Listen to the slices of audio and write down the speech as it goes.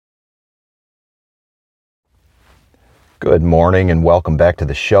Good morning and welcome back to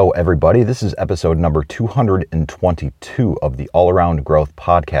the show, everybody. This is episode number 222 of the All Around Growth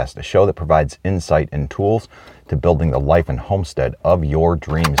Podcast, a show that provides insight and tools to building the life and homestead of your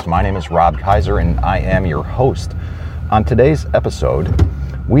dreams. My name is Rob Kaiser and I am your host. On today's episode,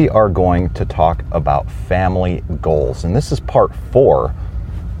 we are going to talk about family goals, and this is part 4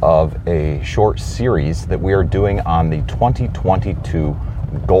 of a short series that we are doing on the 2022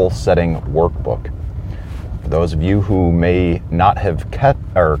 goal setting workbook. For those of you who may not have caught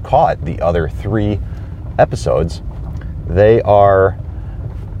the other 3 episodes, they are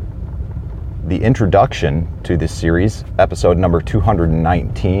the introduction to this series, episode number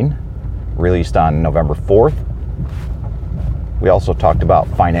 219, released on November 4th. We also talked about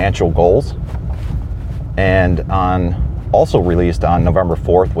financial goals, and also released on November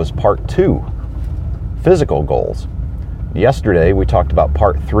 4th was part 2, physical goals. Yesterday we talked about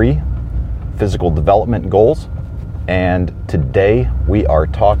part 3, physical development goals, and today we are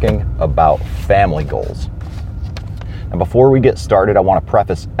talking about family goals. And before we get started, I want to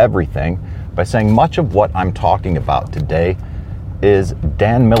preface everything by saying much of what I'm talking about today is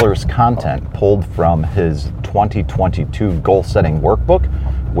Dan Miller's content pulled from his 2022 goal setting workbook,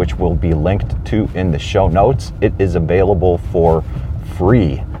 which will be linked to in the show notes. It is available for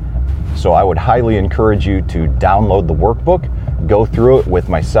free. So I would highly encourage you to download the workbook, go through it with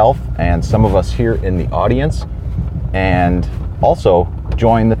myself and some of us here in the audience, and also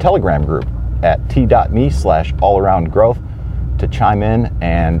join the Telegram group at t.me/allaroundgrowth to chime in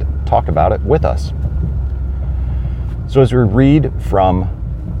and talk about it with us. So as we read from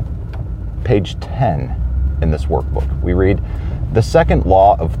page 10 in this workbook, we read, "The second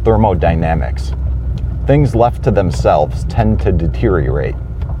law of thermodynamics. Things left to themselves tend to deteriorate.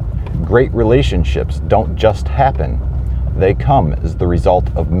 Great relationships don't just happen. They come as the result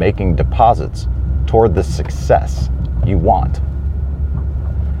of making deposits toward the success you want."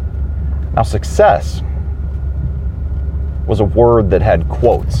 Now, success was a word that had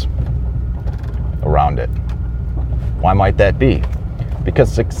quotes around it. Why might that be?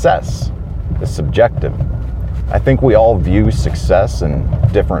 Because success is subjective. I think we all view success in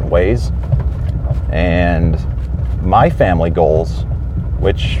different ways. And my family goals,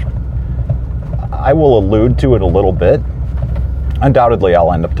 which I will allude to it a little bit, undoubtedly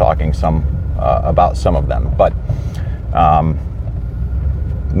I'll end up talking about some of them, but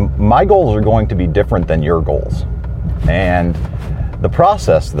my goals are going to be different than your goals. And the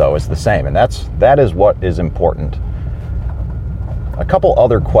process, though, is the same, and that is what is important. A couple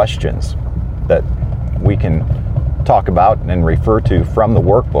other questions that we can talk about and refer to from the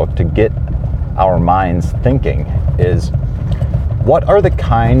workbook to get our minds thinking is, what are the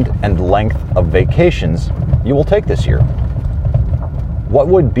kind and length of vacations you will take this year? What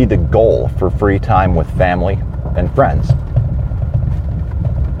would be the goal for free time with family and friends?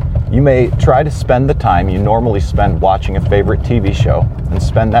 You may try to spend the time you normally spend watching a favorite TV show and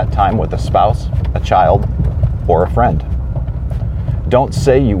spend that time with a spouse, a child, or a friend. Don't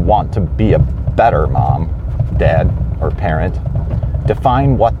say you want to be a better mom, dad, or parent.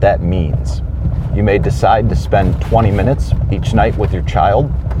 Define what that means. You may decide to spend 20 minutes each night with your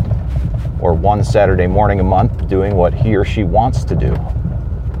child, or one Saturday morning a month doing what he or she wants to do.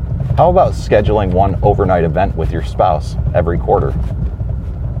 How about scheduling one overnight event with your spouse every quarter?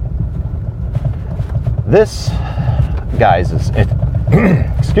 This, guys, is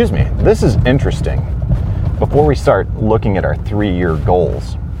this is interesting. Before we start looking at our 3-year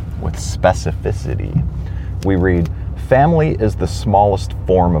goals with specificity, we read, "Family is the smallest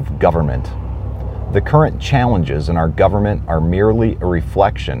form of government. The current challenges in our government are merely a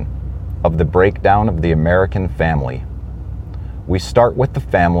reflection of the breakdown of the American family. We start with the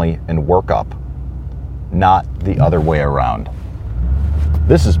family and work up, not the other way around."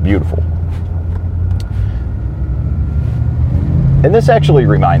 This is beautiful. And this actually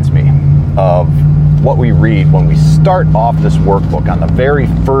reminds me of what we read when we start off this workbook on the very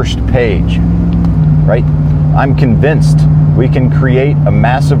first page, right? "I'm convinced we can create a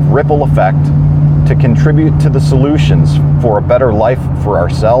massive ripple effect to contribute to the solutions for a better life for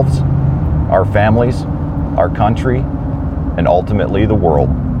ourselves, our families, our country, and ultimately the world."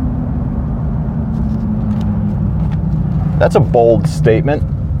 That's a bold statement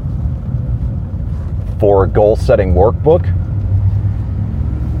for a goal-setting workbook,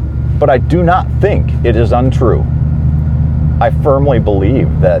 but I do not think it is untrue. I firmly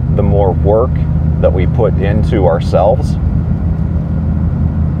believe that the more work that we put into ourselves,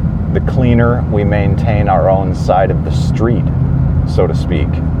 the cleaner we maintain our own side of the street, so to speak,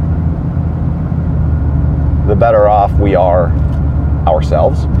 the better off we are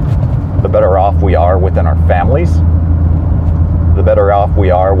ourselves, the better off we are within our families, the better off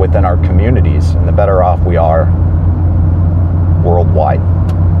we are within our communities, and the better off we are worldwide.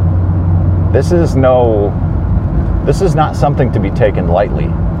 This is not something to be taken lightly.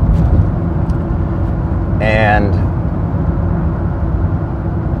 And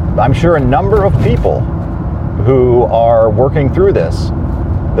I'm sure a number of people who are working through this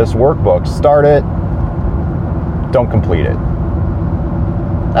workbook start it, don't complete it.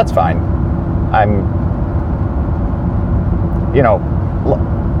 That's fine.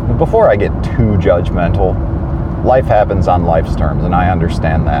 Before I get too judgmental, life happens on life's terms, and I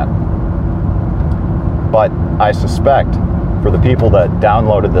understand that. But I suspect for the people that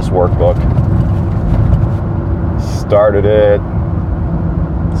downloaded this workbook, started it,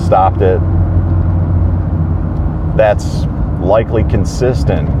 stopped it, that's likely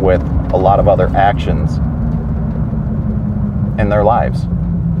consistent with a lot of other actions in their lives.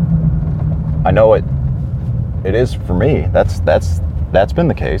 I know it is for me. That's been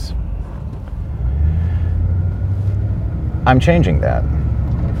the case. I'm changing that.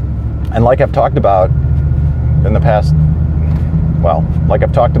 And like I've talked about in the past, like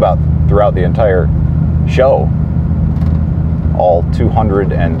I've talked about throughout the entire show, all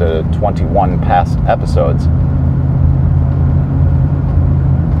 221 past episodes,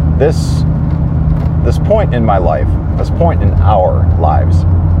 this point in my life, this point in our lives,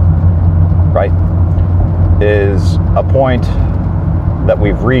 right, is a point that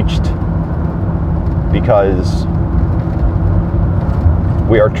we've reached because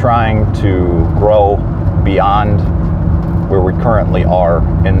we are trying to grow beyond where we currently are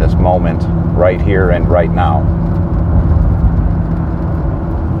in this moment, right here and right now.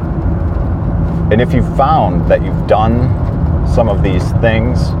 And if you've found that you've done some of these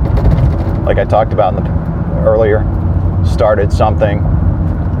things, like I talked about earlier, started something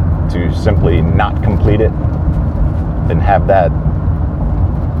to simply not complete it and have that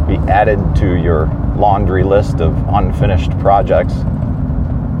be added to your laundry list of unfinished projects,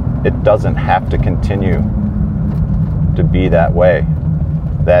 it doesn't have to continue to be that way.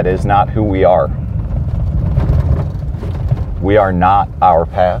 That is not who we are. We are not our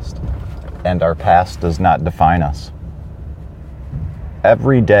past, and our past does not define us.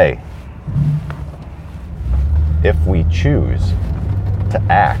 Every day, if we choose to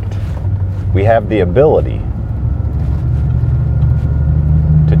act, we have the ability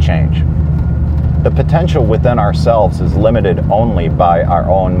to change. The potential within ourselves is limited only by our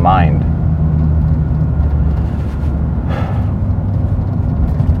own mind.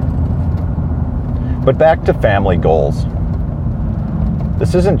 But back to family goals.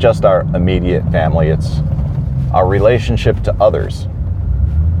 This isn't just our immediate family, it's our relationship to others.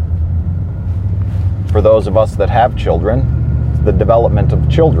 For those of us that have children, it's the development of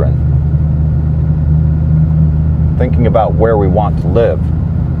children. Thinking about where we want to live.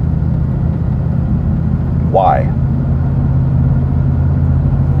 Why?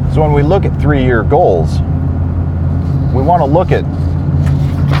 So when we look at 3-year goals, we want to look at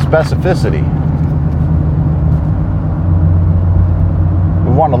specificity.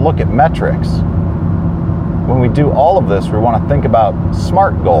 We want to look at metrics. When we do all of this, we want to think about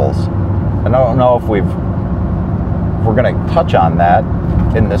SMART goals. And I don't know if we're going to touch on that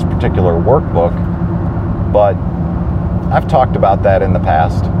in this particular workbook, but I've talked about that in the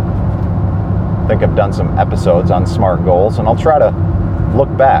past. I think I've done some episodes on SMART goals, and I'll try to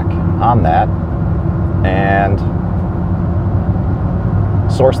look back on that and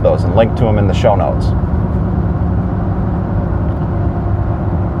source those and link to them in the show notes.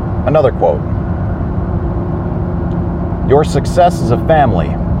 Another quote. Your success as a family,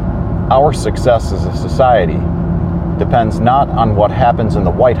 our success as a society, depends not on what happens in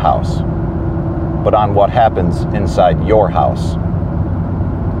the White House, but on what happens inside your house.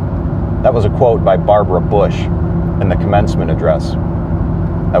 That was a quote by Barbara Bush in the commencement address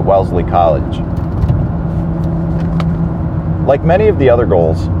at Wellesley College. Like many of the other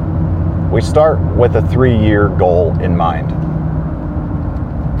goals, we start with a 3-year goal in mind.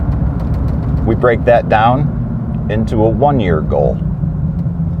 We break that down into a 1-year goal.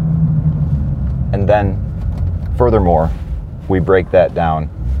 And then, furthermore, we break that down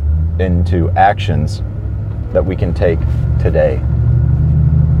into actions that we can take today.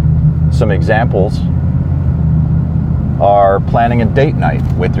 Some examples are planning a date night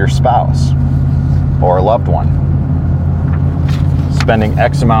with your spouse or a loved one, spending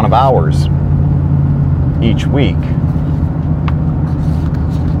X amount of hours each week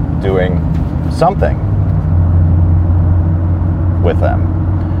doing something with them.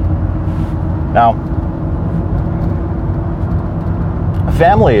 Now, a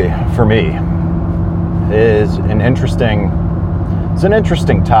family for me is an interesting It's an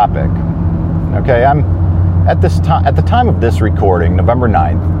interesting topic. Okay, I'm at the time of this recording, November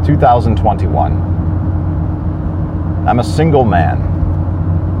 9th, 2021. I'm a single man.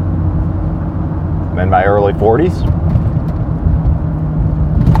 I'm in my early 40s.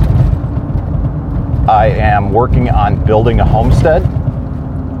 I am working on building a homestead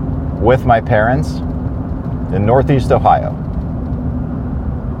with my parents in Northeast Ohio.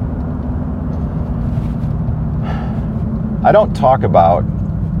 I don't talk about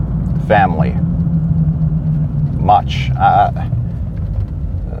family much.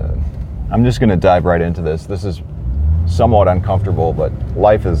 I'm just going to dive right into this. This is somewhat uncomfortable, but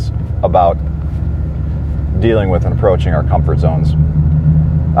life is about dealing with and approaching our comfort zones.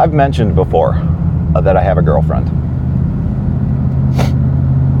 I've mentioned before that I have a girlfriend.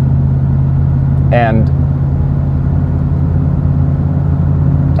 And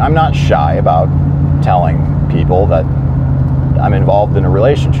I'm not shy about telling people that I'm involved in a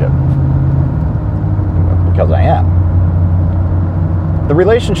relationship, because I am. The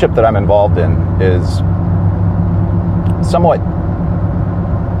relationship that I'm involved in is somewhat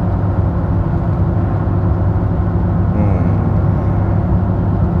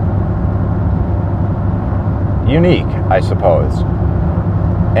unique, I suppose.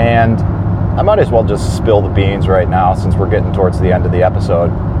 And I might as well just spill the beans right now since we're getting towards the end of the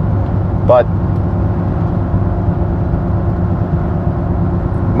episode. But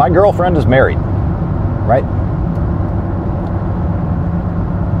my girlfriend is married, right?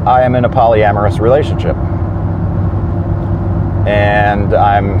 I am in a polyamorous relationship. And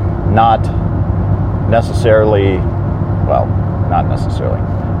I'm not necessarily,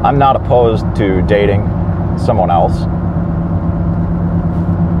 I'm not opposed to dating someone else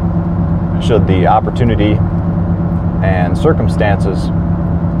should the opportunity and circumstances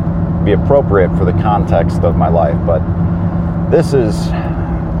be appropriate for the context of my life. But this is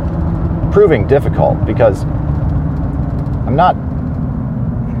proving difficult because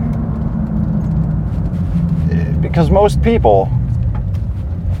because most people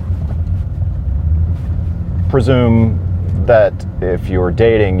presume that if you're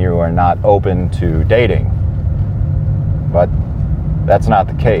dating, you are not open to dating. But that's not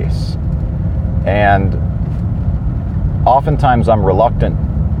the case. And oftentimes I'm reluctant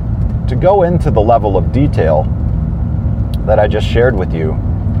to go into the level of detail that I just shared with you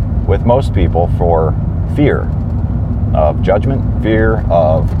with most people for fear of judgment, fear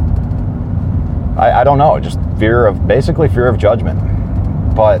of, I don't know, just basically fear of judgment.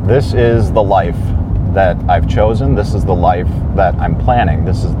 But this is the life that I've chosen. This is the life that I'm planning.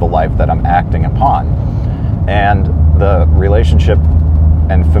 This is the life that I'm acting upon. And the relationship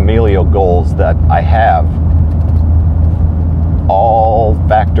and familial goals that I have all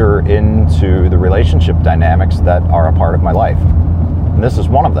factor into the relationship dynamics that are a part of my life. And this is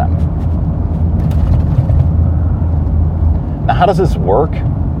one of them. Now, how does this work?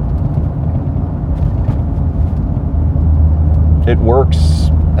 It works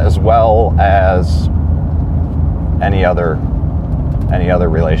as well as any other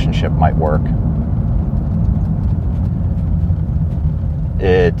relationship might work.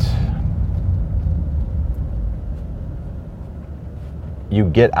 You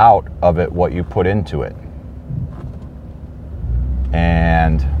get out of it what you put into it.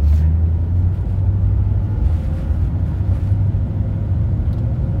 And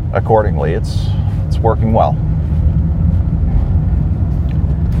accordingly, it's working well.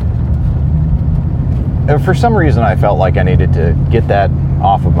 And for some reason, I felt like I needed to get that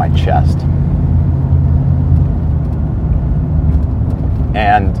off of my chest.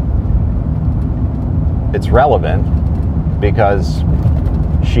 And it's relevant because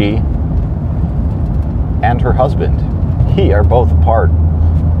she and her husband, he are both a part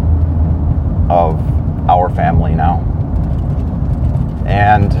of our family now.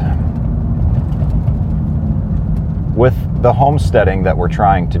 And with the homesteading that we're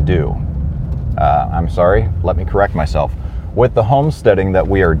trying to do, let me correct myself. With the homesteading that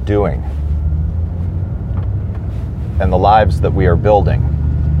we are doing and the lives that we are building,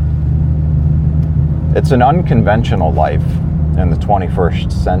 it's an unconventional life in the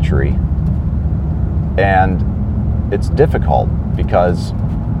 21st century. And it's difficult because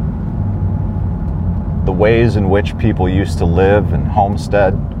the ways in which people used to live and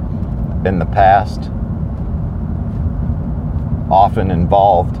homestead in the past often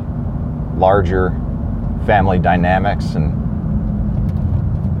involved larger family dynamics and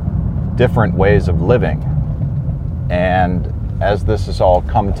different ways of living. And as this has all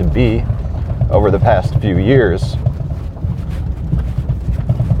come to be over the past few years,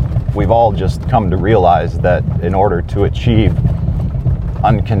 we've all just come to realize that in order to achieve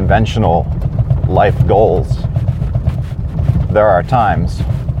unconventional life goals, there are times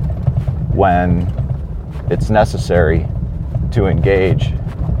when it's necessary to engage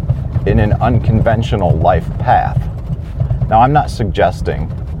in an unconventional life path. Now, I'm not suggesting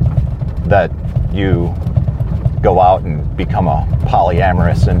that you go out and become a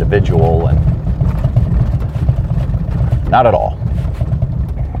polyamorous individual, and not at all.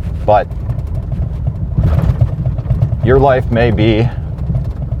 But your life may be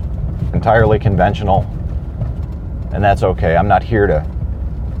entirely conventional, and that's okay. I'm not here to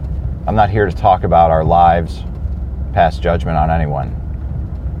talk about our lives, pass judgment on anyone.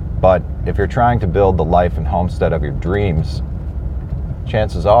 But if you're trying to build the life and homestead of your dreams,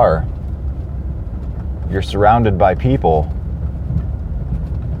 chances are you're surrounded by people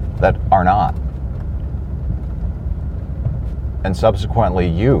that are not. And subsequently,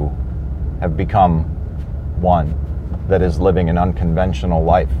 you have become one that is living an unconventional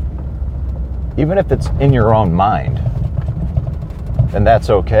life. Even if it's in your own mind, and that's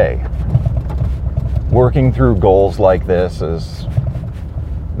okay. Working through goals like this is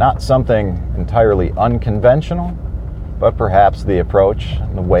not something entirely unconventional, but perhaps the approach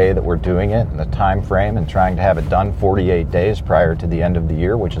and the way that we're doing it and the time frame and trying to have it done 48 days prior to the end of the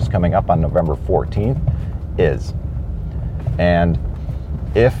year, which is coming up on November 14th, is. And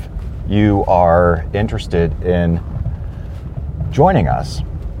if you are interested in joining us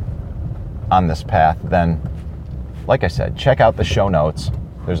on this path, then, like I said, check out the show notes.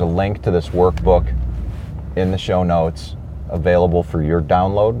 There's a link to this workbook in the show notes available for your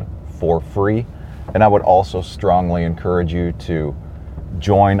download for free. And I would also strongly encourage you to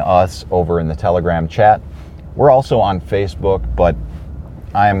join us over in the Telegram chat. We're also on Facebook, but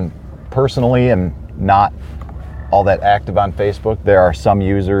I'm personally am not all that active on Facebook. There are some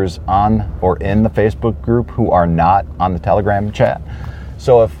users on or in the Facebook group who are not on the Telegram chat.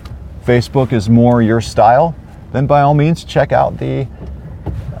 So if Facebook is more your style, then by all means check out the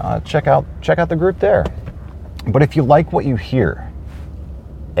group there. But if you like what you hear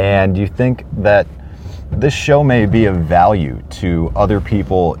and you think that this show may be of value to other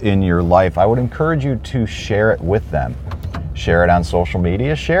people in your life, I would encourage you to share it with them. Share it on social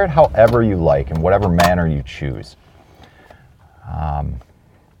media. Share it however you like, in whatever manner you choose.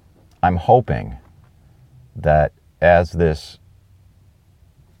 I'm hoping that as this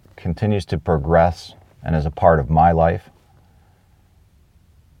continues to progress and is a part of my life,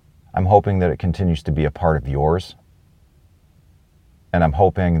 I'm hoping that it continues to be a part of yours. And I'm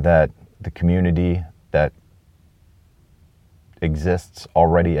hoping that the community that exists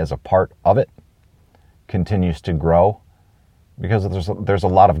already as a part of it continues to grow, because there's a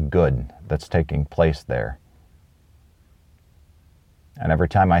lot of good that's taking place there. And every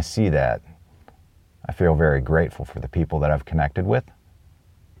time I see that, I feel very grateful for the people that I've connected with,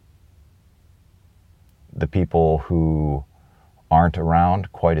 the people who aren't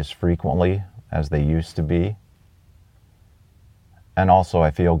around quite as frequently as they used to be. And also I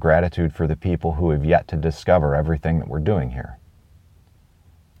feel gratitude for the people who have yet to discover everything that we're doing here.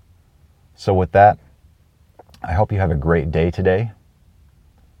 So with that, I hope you have a great day today,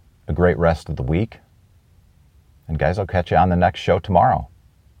 a great rest of the week. And guys, I'll catch you on the next show tomorrow.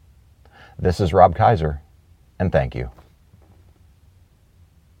 This is Rob Kaiser, and thank you.